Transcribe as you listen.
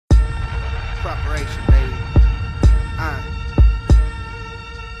Preparation, baby.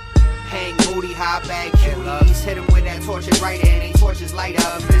 Hang Moody, high bag cuties. Hit him with that tortured writer and they torches light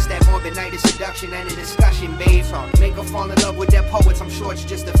up. Miss that morbid night of seduction and a discussion, babe. Make her fall in love with that poets, I'm sure it's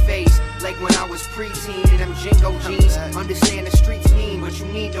just a phase. Like when I was preteen in them Jingo jeans. Understand the streets mean, but you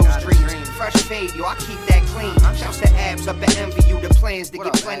need those dreams. Fresh fade, yo, I keep that clean. Shouts to abs up at envy you, the plans to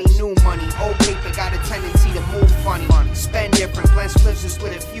get plenty new money. Old paper got a tendency to move funny. Spend different, blend spliffs and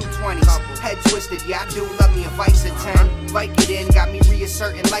split a few 20s. Head twisted, yeah, I do love me a vice of 10. Vicodin in, got me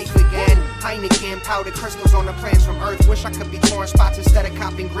reasserting life again. Heineken, powder crystals on the plans from Earth. Wish I could be touring spots instead of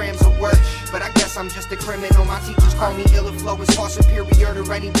copping grams of work. But I guess I'm just a criminal. My teachers call me ill. Flow is far superior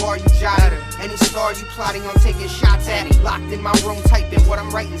to any bar you jotted. Any star you plotting on taking shots at it. Locked in my room typing what I'm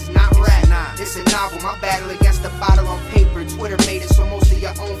writing's not rap. It's a novel, my battle against the bottle on paper. Twitter made it so most of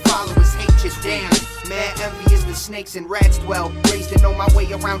your own followers hate you. Damn, mad envy is the snakes and rats dwell. Raised to know my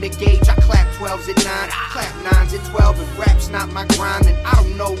way around the gauge. I clap 12s at 9, clap 9s at 12. If rap's not my grind, then I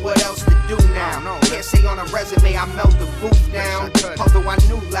don't know what else to do now. Can't say on a resume I melt the booth down. Although I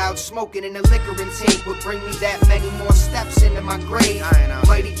knew loud smoking and the liquor intake would bring me that many more steps into my grave.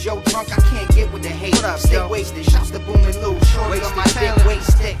 Mighty Joe drunk, I can't get with the hate. Stay wasted, shouts to Boom and Lou. Shorty on my dick,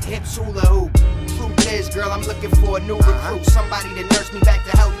 waist thick, hips hula hoop. Truth is, girl, I'm looking for a new recruit. Somebody to nurse me back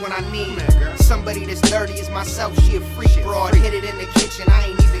to health when I need. Somebody that's dirty as myself, she a freak broad. Hit it in the kitchen, I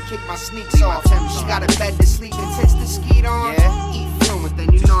ain't even kick my sneaks off. She got a bed to sleep and tits to skeet on. E-Fluent,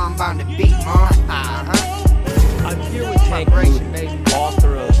 then you know I'm bound to beat, I'm here with Hank Moody,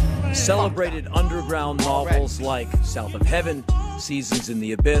 author of celebrated underground novels like South of Heaven, Seasons in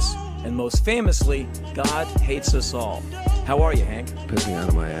the Abyss, and most famously, God Hates Us All. How are you, Hank? Pissing out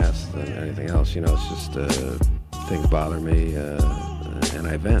of my ass than anything else. You know, it's just things bother me, and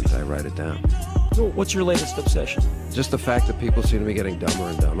I vent. I write it down. So what's your latest obsession? Just the fact that people seem to be getting dumber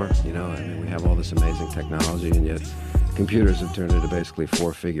and dumber. You know, I mean, we have all this amazing technology, and yet computers have turned into basically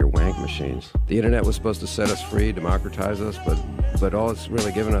four-figure wank machines. The internet was supposed to set us free, democratize us, but all it's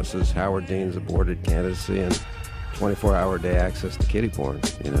really given us is Howard Dean's aborted candidacy and 24-hour day access to kiddie porn.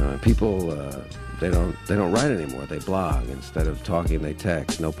 You know, and people they don't write anymore. They blog. Instead of talking, they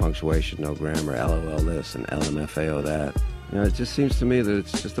text. No punctuation, no grammar. LOL this and LMFAO that. You know, it just seems to me that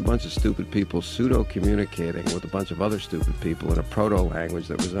it's just a bunch of stupid people pseudo-communicating with a bunch of other stupid people in a proto-language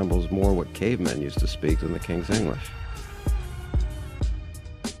that resembles more what cavemen used to speak than the King's English.